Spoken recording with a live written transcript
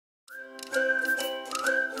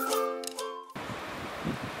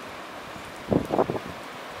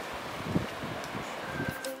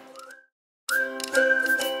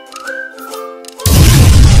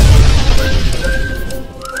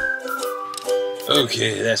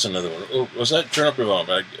Okay, that's another one. Oh, was that turn up your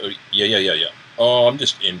volume? Yeah. Oh, I'm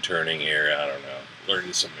just interning here. I don't know.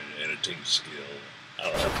 Learning some editing skill.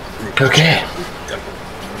 I don't know. Okay.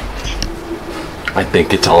 I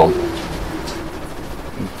think it's all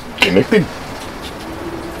connected.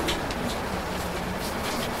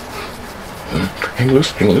 Hang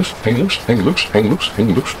loose, hang loose, hang loose, hang loose, hang loose,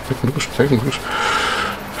 hang loose, hang loose, hang loose,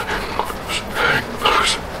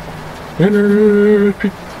 hang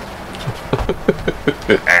loose.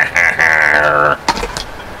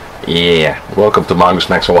 Yeah, welcome to Mongoose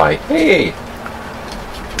Max Hawaii. Hey!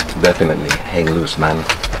 Definitely hang loose, man.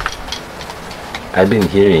 I've been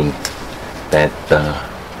hearing that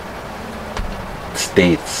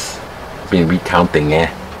states been recounting,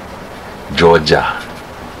 Georgia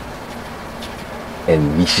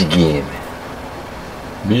and Michigan.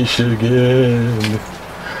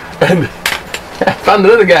 And I found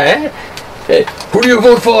another guy, Hey, who do you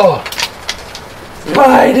vote for?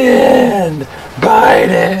 Biden!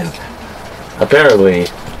 Apparently,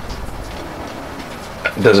 it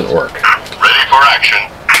doesn't work. Ready for action.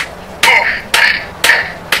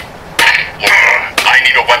 I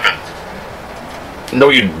need a weapon. No,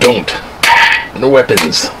 you don't. No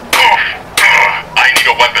weapons. I need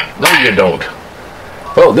a weapon. No, you don't.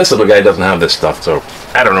 Well, this little guy doesn't have this stuff, so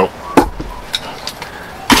I don't know.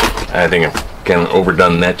 I think I'm kind of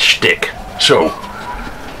overdone that shtick. So,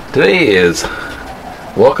 today is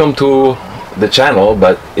welcome to the channel,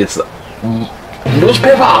 but it's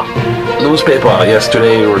newspaper.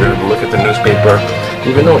 Yesterday we were going to look at the newspaper,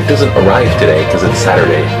 even though it doesn't arrive today because it's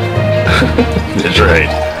Saturday. That's right.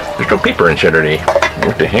 There's no paper in Saturday.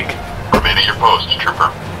 What the heck? Remain at your post,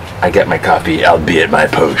 trooper. I got my coffee. I'll be at my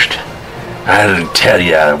post. I'll tell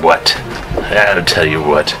you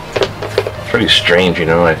what. It's pretty strange, you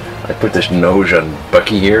know. I put this nose on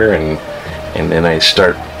Bucky here, and then I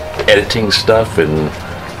start editing stuff, and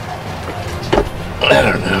I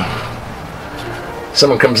don't know.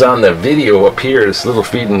 Someone comes on the video up here, this little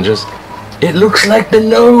feed, and just, it looks like the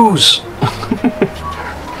nose.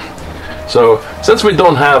 So, since we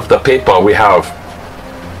don't have the paper, we have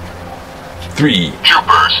 3,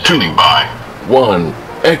 Troopers standing by. 1,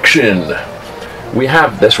 action. We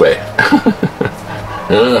have this way.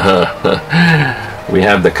 We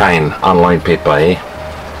have the kind online paper,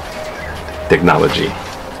 technology.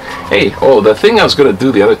 Hey, the thing I was going to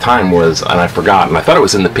do the other time was, and I forgot, and I thought it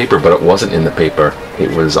was in the paper, but it wasn't in the paper.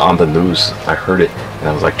 It was on the news. I heard it, and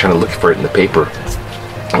I was like trying to look for it in the paper.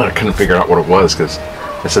 And I couldn't figure out what it was because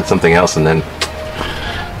I said something else, and then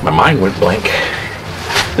my mind went blank.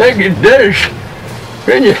 Like it does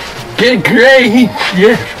when you get gray.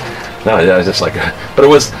 Yes. No, I was just like, but it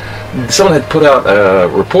was, someone had put out a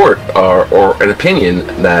report or an opinion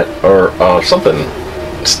that, or something,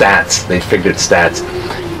 stats, they figured stats.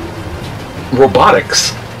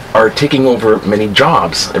 Robotics are taking over many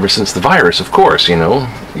jobs ever since the virus, of course, you know.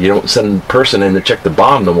 You don't send a person in to check the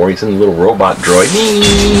bomb no more, you send a little robot droid.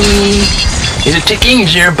 Is it ticking?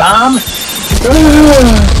 Is there a bomb?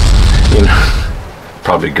 You know,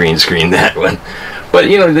 probably green screen that one. But,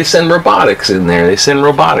 you know, they send robotics in there. They send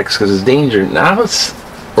robotics because it's danger. Now it's,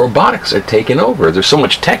 robotics are taking over. There's so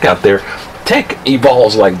much tech out there. Tech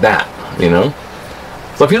evolves like that, you know.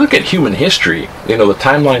 So if you look at human history, you know, the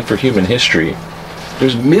timeline for human history,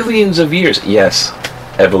 there's millions of years. Yes,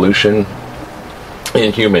 evolution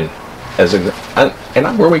in human. And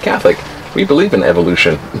I'm Roman Catholic. We believe in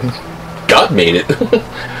evolution. God made it.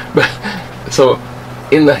 But so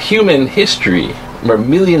in the human history, we're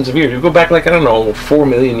millions of years. You go back like, I don't know, 4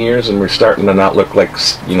 million years, and we're starting to not look like,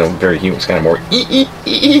 you know, very human. It's kind of more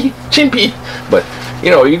chimpy. But,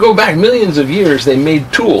 you know, you go back millions of years, they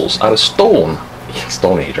made tools out of stone.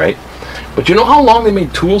 Stone Age, right? But you know how long they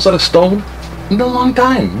made tools out of stone? In a long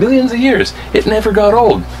time. Millions of years. It never got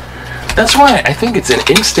old. That's why I think it's an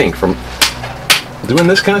instinct from doing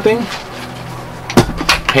this kind of thing.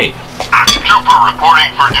 Hey. Trooper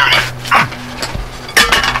reporting for duty.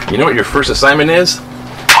 You know what your first assignment is?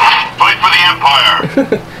 Fight for the Empire.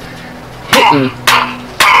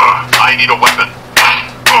 I need a weapon.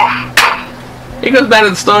 He goes back to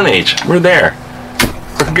the Stone Age. We're there.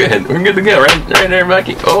 We're good. We're good to go, right? Right there,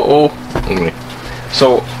 Bucky. Okay.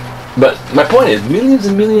 So, but my point is, millions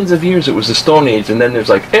and millions of years it was the Stone Age, and then there's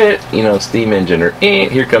like, you know, steam engine, or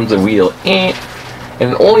here comes a wheel, and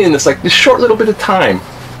only in this short little bit of time,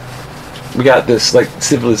 we got this like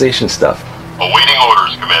civilization stuff. Awaiting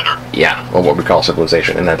orders, Commander. Yeah, well, what we call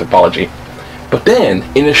civilization in anthropology. But then,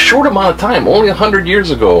 in a short amount of time, only 100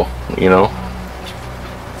 years ago, you know,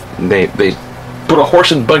 they put a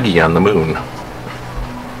horse and buggy on the moon.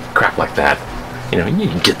 Crap like that. You know,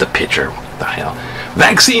 you get the picture. the hell?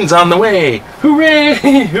 Vaccines on the way! Hooray!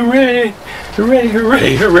 Hooray! Hooray!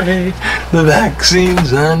 Hooray! Hooray! The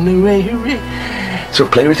vaccines on the way! Hooray! So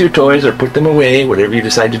play with your toys or put them away, whatever you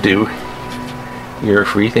decide to do. You're a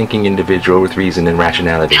free-thinking individual with reason and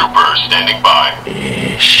rationality. Trooper standing by.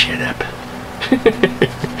 Shut up.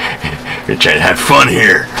 We're trying to have fun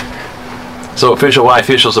here. So why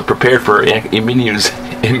officials are prepared for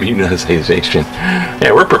immunization.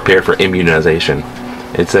 Yeah, we're prepared for immunization.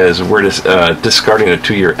 It says we're discarding a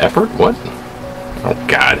 2-year effort. What? Oh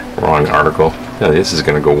God, wrong article. Oh, this is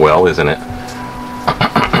going to go well, isn't it?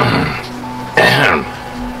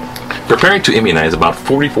 Preparing to immunize about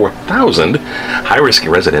 44,000 high-risk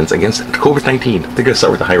residents against COVID-19. They're going to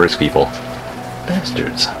start with the high-risk people.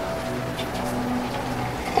 Bastards.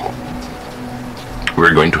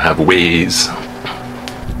 We're going to have ways.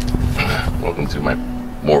 Welcome to my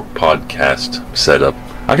more podcast setup.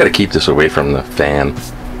 I gotta keep this away from the fan.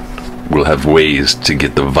 We'll have ways to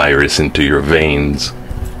get the virus into your veins.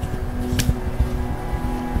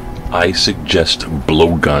 I suggest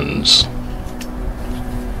blowguns.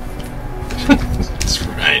 That's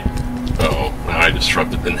right. Oh, now I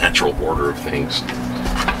disrupted the natural order of things.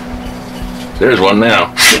 There's one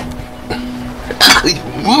now.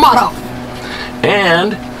 Motto!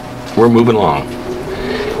 And we're moving along.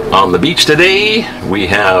 On the beach today, we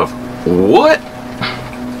have what?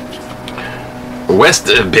 West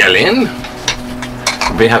Berlin.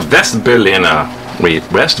 We have West Berlin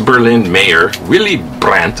Mayor Willy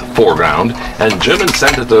Brandt, foreground, and German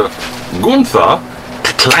Senator Gunther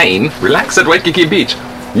Klein relax at Waikiki Beach.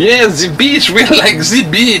 Yes, the beach. We like the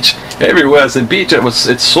beach. Everywhere the beach.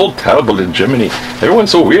 It's so terrible in Germany.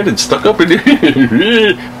 Everyone's so weird and stuck up in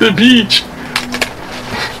the beach.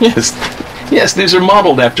 Yes, these are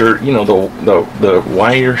modeled after, you know, the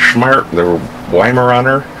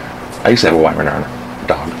Weimaraner. I used to have a Weimaraner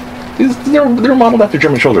dog. They're modeled after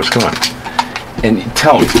German shoulders. Come on. And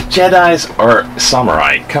tell me, Jedi's are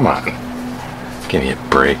samurai. Come on. Give me a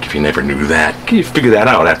break if you never knew that. Can you figure that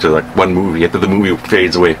out after like one movie, after the movie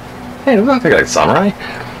fades away? Hey, it doesn't think like samurai.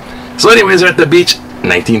 So anyways, we're at the beach,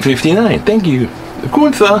 1959. Thank you,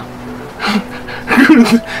 Gunther.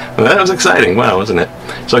 Well, that was exciting. Wow, wasn't it?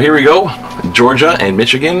 So here we go. Georgia and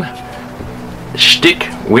Michigan. Stick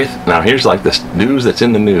with. Now here's like this news that's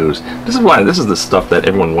in the news. This is the stuff that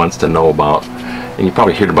everyone wants to know about, and you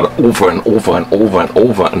probably heard about it over and over and over and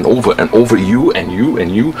over and over and over. You.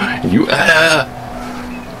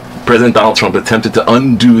 President Donald Trump attempted to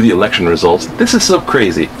undo the election results. This is so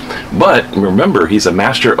crazy, but remember, he's a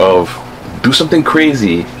master of do something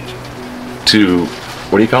crazy to,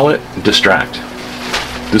 what do you call it? Distract.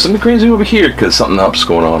 Do something crazy over here because something up's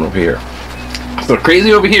going on over here. So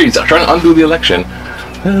crazy over here, he's trying to undo the election.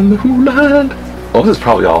 And oh, this is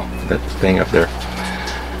probably all that thing up there.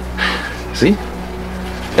 See?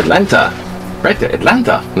 Atlanta. Right there,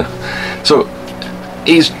 Atlanta. So,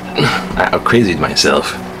 he's... I'm crazy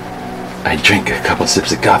myself. I drank a couple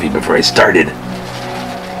sips of coffee before I started.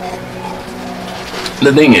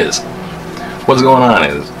 The thing is, what's going on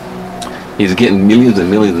is, he's getting millions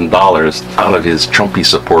and millions of dollars out of his Trumpy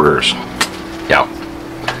supporters. Yeah.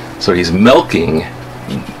 So he's milking,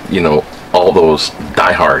 you know, all those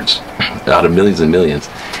diehards out of millions and millions.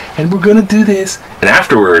 And we're gonna do this. And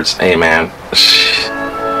afterwards, hey man,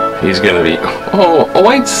 he's gonna be,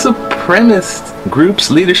 white supremacist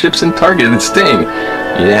groups, leaderships, and targeted sting.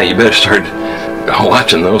 Yeah, you better start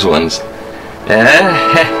watching those ones.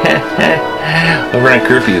 Overnight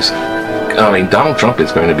curfews. I mean, Donald Trump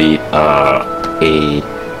is going to be a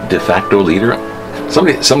de facto leader.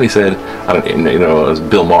 Somebody said, I don't, you know, it was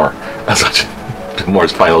Bill Maher. I was watching Bill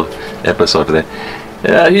Maher's final episode today.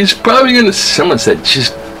 He's probably going to. Someone said,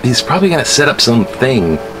 he's probably going to set up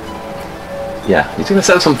something. Yeah, he's going to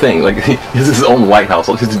set up something. Like he has his own White House.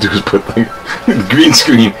 All he has to do is put like green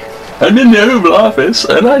screen. I'm in the Oval Office,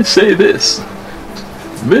 and I say this.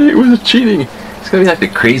 It was cheating. It's going to be like the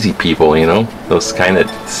crazy people, you know, those kind that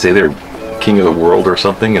say they're king of the world or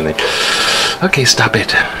something, and they. Okay, stop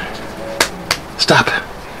it. Stop.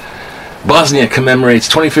 Bosnia commemorates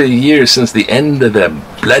 25 years since the end of the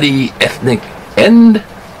bloody ethnic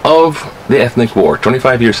war.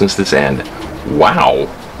 25 years since this end. Wow.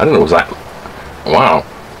 I don't know, was that... Wow.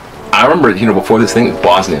 I remember, you know, before this thing,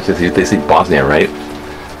 Bosnia. They say Bosnia, right?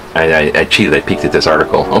 I cheated. I peeked at this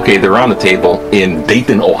article. Okay, they're on the table in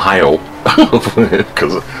Dayton, Ohio.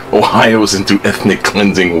 Because Ohio's into ethnic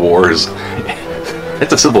cleansing wars.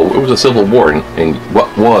 It was a civil war in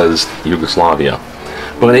what was Yugoslavia.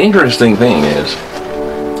 But the interesting thing is,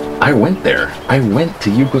 I went there. I went to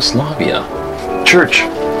Yugoslavia. Church.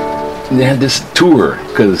 They had this tour,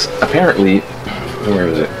 because apparently, where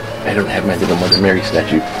is it? I don't have my little Mother Mary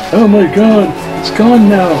statue. Oh my God, it's gone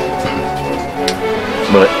now.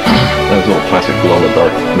 But those little plastic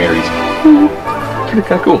glow-in-the-dark Marys, pretty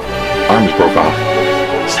kind of cool. Arms broke off.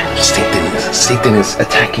 Satan is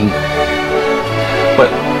attacking.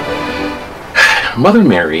 But Mother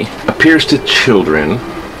Mary appears to children.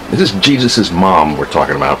 This is Jesus' mom we're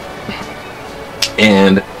talking about.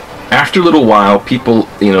 And after a little while, people,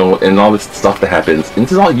 you know, and all this stuff that happens, and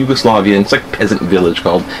this is all Yugoslavia, and it's like a peasant village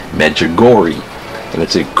called Medjugorje. And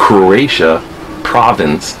it's a Croatia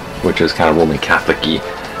province, which is kind of Roman Catholic-y,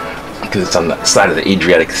 because it's on the side of the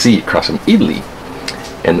Adriatic Sea across from Italy.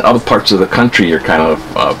 And other parts of the country are kind of,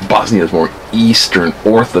 Bosnia is more Eastern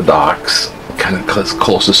Orthodox, kind of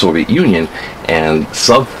close to Soviet Union, and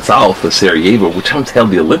south of Sarajevo, which once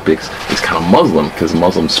held the Olympics, is kind of Muslim, because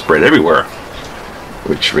Muslims spread everywhere.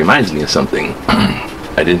 Which reminds me of something.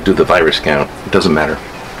 I didn't do the virus count. It doesn't matter.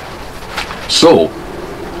 So,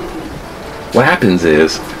 what happens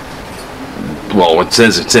is, well, it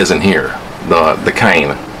says in here, the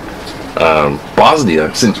kind,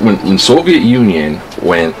 Bosnia, since when Soviet Union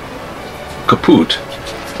went kaput,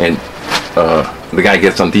 and the guy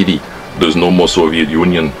gets on TV, there's no more Soviet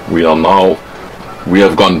Union. We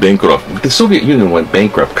have gone bankrupt. The Soviet Union went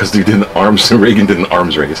bankrupt because they did Reagan did an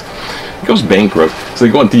arms race. He goes bankrupt, so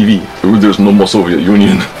they go on TV. There's no more Soviet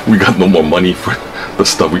Union. We got no more money for the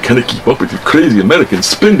stuff. We can't keep up with you crazy Americans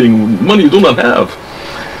spending money you do not have.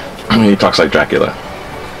 I mean, he talks like Dracula.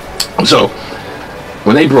 So,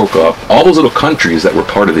 when they broke up, all those little countries that were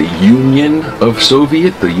part of the Union of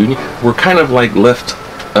Soviet, the Union, were kind of like left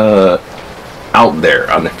out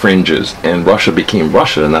there on the fringes, and Russia became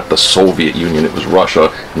Russia, not the Soviet Union. It was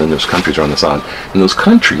Russia, and then those countries are on the side. And those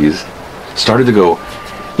countries started to go,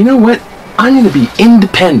 you know what? I'm going to be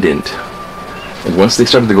independent. And once they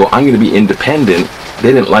started to go, I'm going to be independent,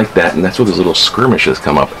 they didn't like that, and that's where those little skirmishes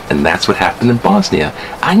come up. And that's what happened in Bosnia.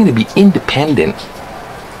 I'm going to be independent.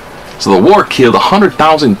 So the war killed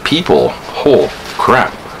 100,000 people. Oh,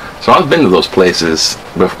 crap. So I've been to those places,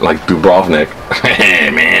 like Dubrovnik. Hey,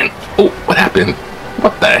 man. Oh, what happened?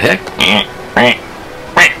 What the heck?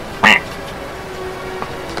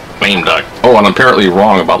 Lame duck. Oh, and I'm apparently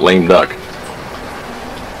wrong about lame duck.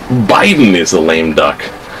 Biden is a lame duck.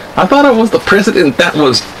 I thought it was the president that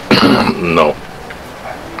was... No.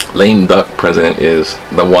 Lame duck president is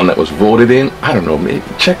the one that was voted in. I don't know, maybe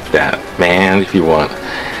check that, man, if you want.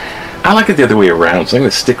 I like it the other way around, so I'm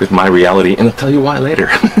going to stick with my reality, and I'll tell you why later.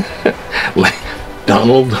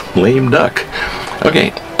 Donald Lame Duck.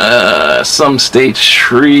 Okay, some states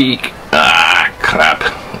shriek. Ah, crap.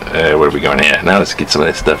 Where are we going here? Now let's get some of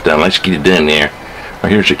that stuff done. Let's get it done there. Oh,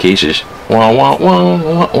 here's your cases. Wah, wah, wah,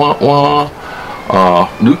 wah, wah, wah.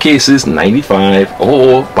 New cases, 95.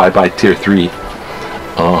 Oh, bye-bye, tier 3.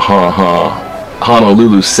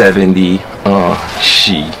 Honolulu, 70. Oh,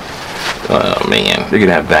 man. They're going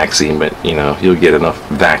to have vaccine, but, you know, you'll get enough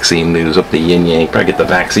vaccine news up the yin-yang. Probably get the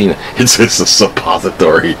vaccine. It's a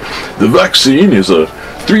suppository. The vaccine is a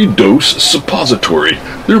 3-dose suppository.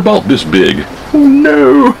 They're about this big. Oh,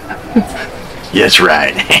 no. Yes,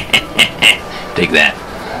 right. Take that.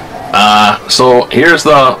 So here's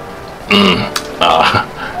the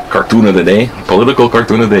cartoon of the day, political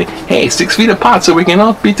cartoon of the day. Hey, 6 feet apart so we can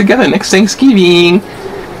all be together next Thanksgiving.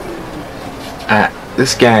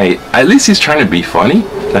 This guy, at least he's trying to be funny.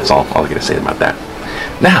 That's all I gotta say about that.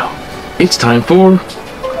 Now, it's time for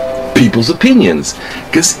people's opinions,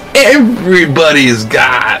 because everybody's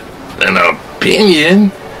got an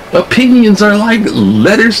opinion. Opinions are like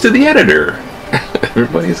letters to the editor.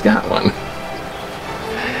 Everybody's got one.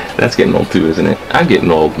 That's getting old too, isn't it? I'm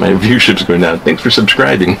getting old. My viewership's going down. Thanks for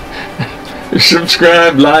subscribing.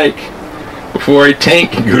 Subscribe, like, before I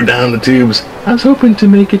tank and go down the tubes. I was hoping to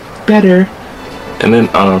make it better. And then,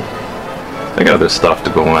 I got other stuff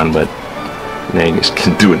to go on, but dang, just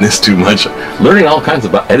doing this too much. Learning all kinds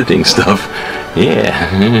of editing stuff.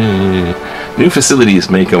 Yeah. New facilities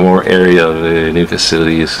make a more area. New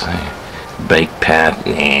facilities. Bike path.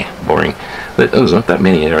 Nah, boring. There's not that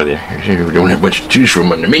many, are there? We don't have much to choose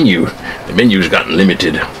from on the menu. The menu's gotten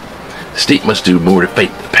limited. The state must do more to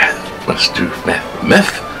fight the path. Must do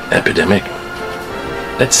meth epidemic.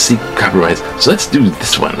 Let's seek compromise. So let's do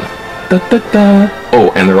this one. Da, da, da.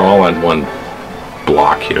 Oh, and they're all on one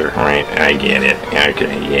block here, right? I get it.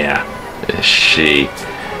 Okay, yeah. She.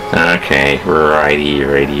 Okay, righty,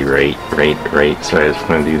 right. So I just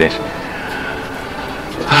want to do this.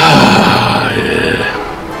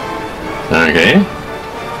 Okay.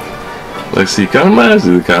 Let's see, compromise.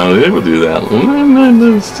 Do the comedy. We'll do that one.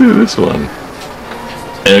 Let's do this one.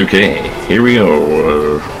 Okay, here we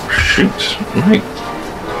go. Shoot. Right.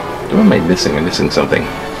 What am I missing? I'm missing something.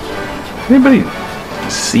 Anybody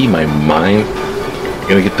see my mind? I'm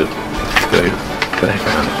gonna get what I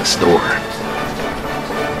found at the store.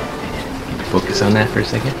 Can you focus on that for a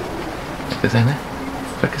second? Focus on that.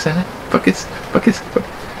 Focus on that. Focus.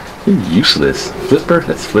 You're useless. Flipper?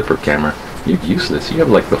 That's flipper camera. You're useless. You have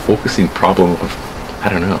like the focusing problem of, I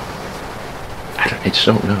don't know. I just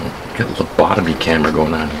don't know. You got a lobotomy camera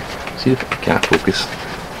going on here. See if I can't focus.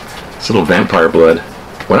 It's little vampire blood.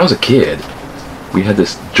 When I was a kid, we had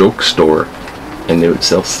this joke store, and they would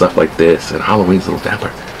sell stuff like this, and Halloween's little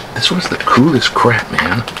vampire. This was the coolest crap,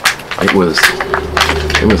 man. It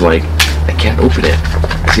was like, I can't open it.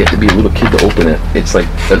 So you have to be a little kid to open it. It's like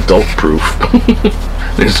adult proof.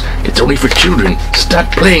 It's only for children.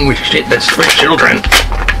 Stop playing with shit that's for children.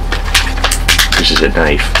 This is a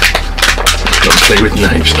knife. Don't play with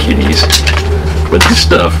knives, kiddies. But this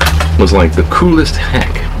stuff was like the coolest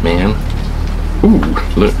heck, man. Ooh,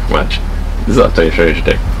 look, watch. This is I'll tell you, show you a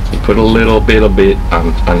trick. You put a little bit on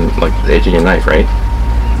like the edge of your knife, right?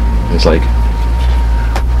 And it's like,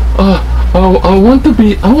 I want to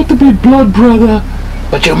be blood brother,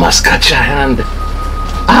 but you must cut your hand.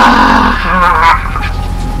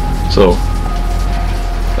 So,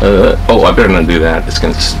 I better not do that. It's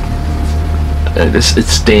gonna. It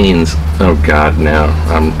stains. Oh God, now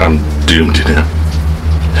I'm doomed now.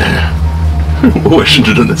 Oh, I should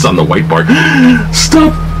have done this on the white bar.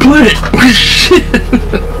 Stop playing. Shit.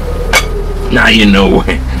 Now you know.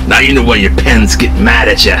 Now you know why your pens get mad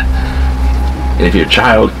at you. And if you're a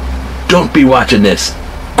child, don't be watching this.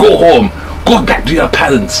 Go home. Go back to your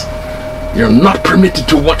parents. You're not permitted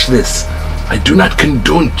to watch this. I do not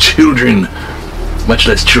condone children, much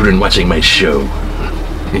less children watching my show.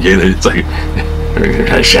 You know, it's like,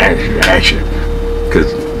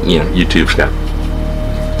 because, you know, YouTube's got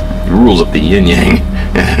rules of the yin yang.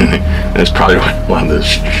 That's probably what one of the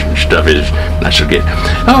stuff is. Not so good.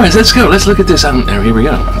 Alright, let's go. Let's look at this. Here we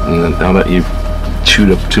go. Now that you've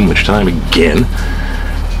chewed up too much time again,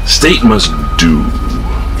 state must do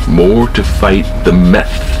more to fight the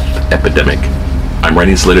meth epidemic. I'm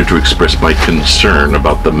writing this letter to express my concern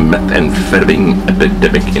about the methamphetamine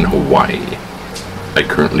epidemic in Hawaii. I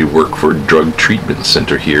currently work for a drug treatment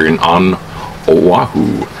center here on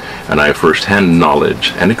Oahu, and I have first-hand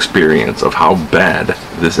knowledge and experience of how bad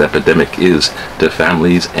this epidemic is to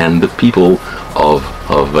families and the people of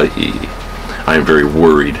Hawaii. I am very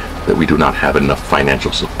worried that we do not have enough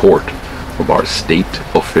financial support from our state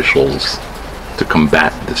officials to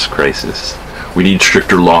combat this crisis. We need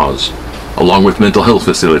stricter laws, along with mental health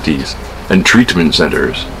facilities and treatment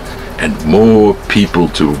centers, and more people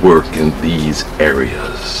to work in these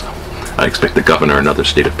areas. I expect the governor and other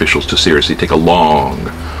state officials to seriously take a long,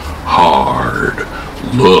 hard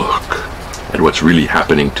look at what's really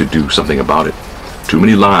happening to do something about it. Too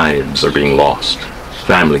many lives are being lost.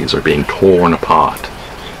 Families are being torn apart.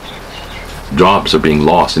 Jobs are being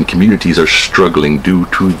lost, and communities are struggling due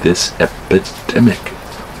to this epidemic.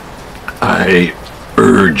 I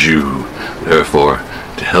urge you, therefore,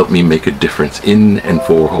 to help me make a difference in and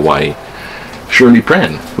for Hawaii. Shirley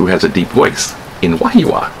Pren, who has a deep voice in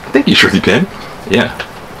Wahiwa. Thank you, Shirley Pren. Yeah.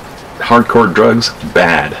 Hardcore drugs,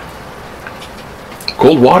 bad.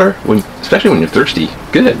 Cold water, especially when you're thirsty,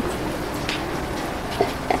 good.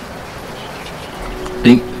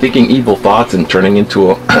 Thinking evil thoughts and turning into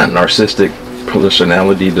a narcissistic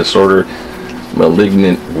personality disorder,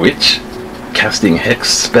 malignant witch, casting hex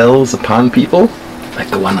spells upon people, like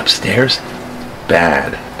the one upstairs,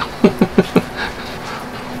 bad.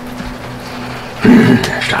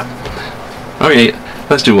 Stop. Okay,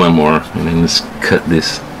 let's do one more, and then let's cut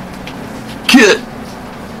this. Cut.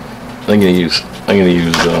 I'm gonna use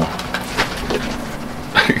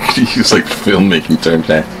like filmmaking terms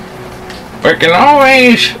now. We can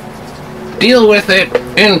always deal with it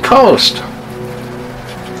in post.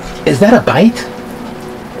 Is that a bite?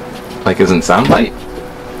 Like as in sound bite?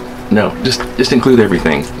 No, just include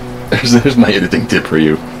everything. There's my editing tip for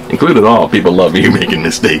you. Include it all. People love you making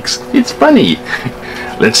mistakes. It's funny.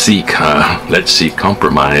 Let's seek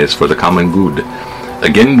compromise for the common good.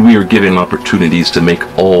 Again, we are given opportunities to make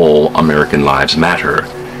all American lives matter.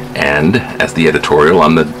 And, as the editorial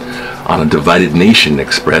on a divided nation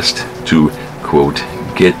expressed, to, quote,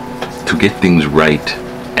 get things right,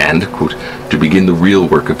 and, quote, to begin the real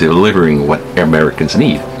work of delivering what Americans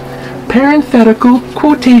need. Parenthetical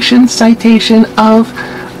quotation citation of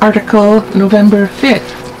Article November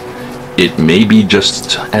 5th. It may be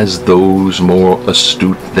just as those more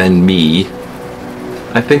astute than me.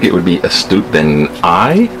 I think it would be astute than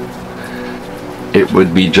I. it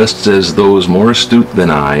would be just as those more astute than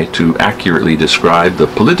I to accurately describe the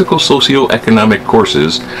political socio-economic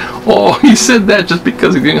courses. Oh, he said that just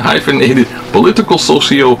because he didn't hyphenate it. Political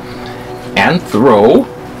socio-anthro.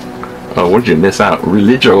 Oh, what did you miss out?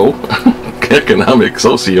 Religio-economic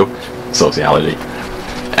sociology.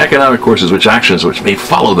 Economic courses which actions which may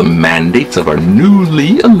follow the mandates of our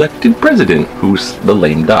newly elected president, who's the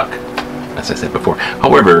lame duck, as I said before.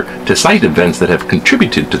 However, to cite events that have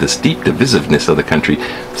contributed to the steep divisiveness of the country,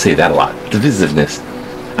 say that a lot, divisiveness.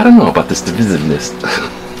 I don't know about this divisiveness.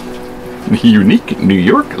 Unique New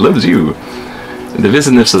York loves you. The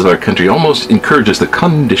divisiveness of our country almost encourages the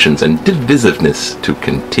conditions and divisiveness to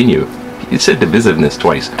continue. You said divisiveness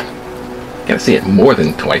twice. You gotta say it more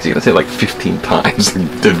than twice. You gotta say it like 15 times.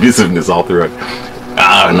 Divisiveness all throughout.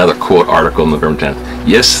 Another quote article in the November 10th.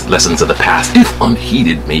 Yes, lessons of the past, if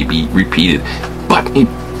unheeded, may be repeated, but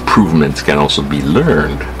improvements can also be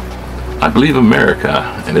learned. I believe America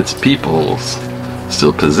and its peoples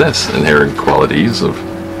still possess inherent qualities of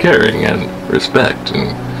caring and respect,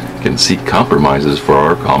 and can seek compromises for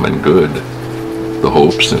our common good. The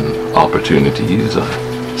hopes and opportunities are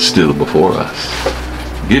still before us.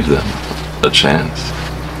 Give them a chance.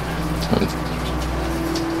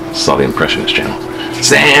 Saw the Impressionist channel.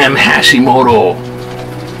 Sam Hashimoto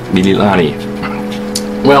Mililani.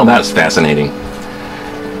 Well, that's fascinating.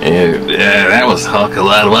 And that was a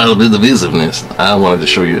lot of divisiveness. I wanted to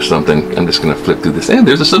show you something. I'm just going to flip through this. And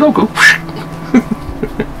there's a Sudoku.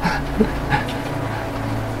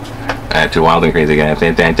 Too wild and crazy guy.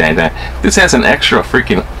 This has an extra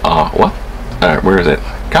freaking what? Alright, where is it?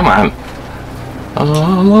 Come on.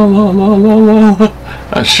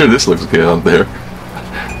 I'm sure this looks good out there.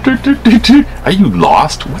 Are you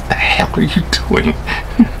lost? What the hell are you doing?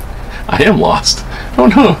 I am lost. Oh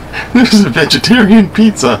no, this is a vegetarian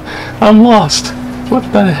pizza. I'm lost.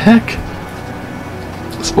 What the heck?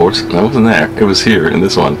 Sports? No, it wasn't there. It was here in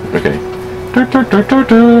this one. Okay.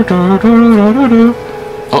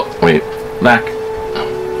 Oh, wait. Back.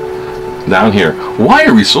 Down here. Why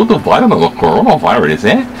are we so divided on the coronavirus,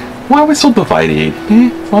 eh? Why are we so divided? Eh?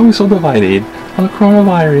 Why are we so divided on the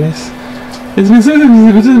coronavirus?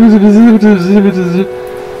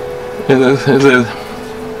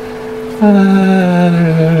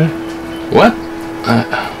 What?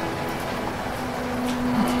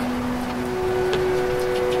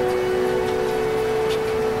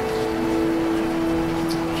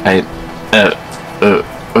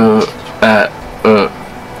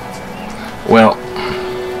 Well,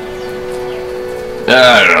 I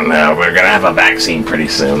don't know. We're gonna have a vaccine pretty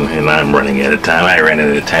soon, and I'm running out of time. I ran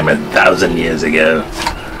out of time 1,000 years ago.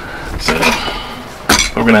 So,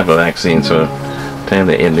 we're gonna have a vaccine, so time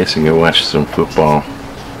to end this and go watch some football.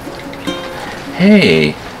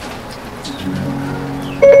 Hey.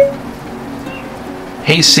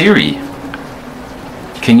 Hey Siri.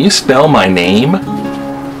 Can you spell my name?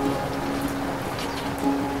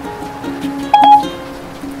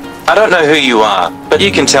 I don't know who you are, but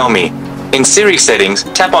you can tell me. In Siri settings,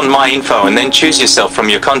 tap on My Info and then choose yourself from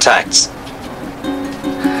your contacts.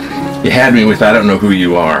 You had me with I don't know who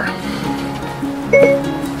you are.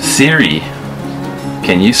 Siri,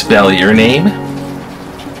 can you spell your name?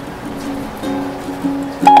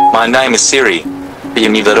 My name is Siri. You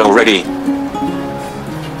knew that already.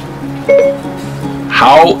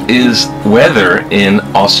 How is weather in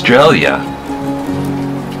Australia?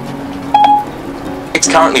 It's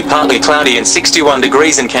currently partly cloudy and 61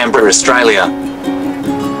 degrees in Canberra, Australia.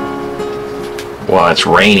 Well, it's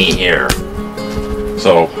rainy here.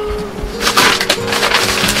 So,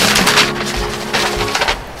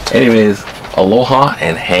 anyways, aloha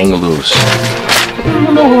and hang loose.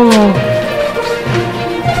 Aloha.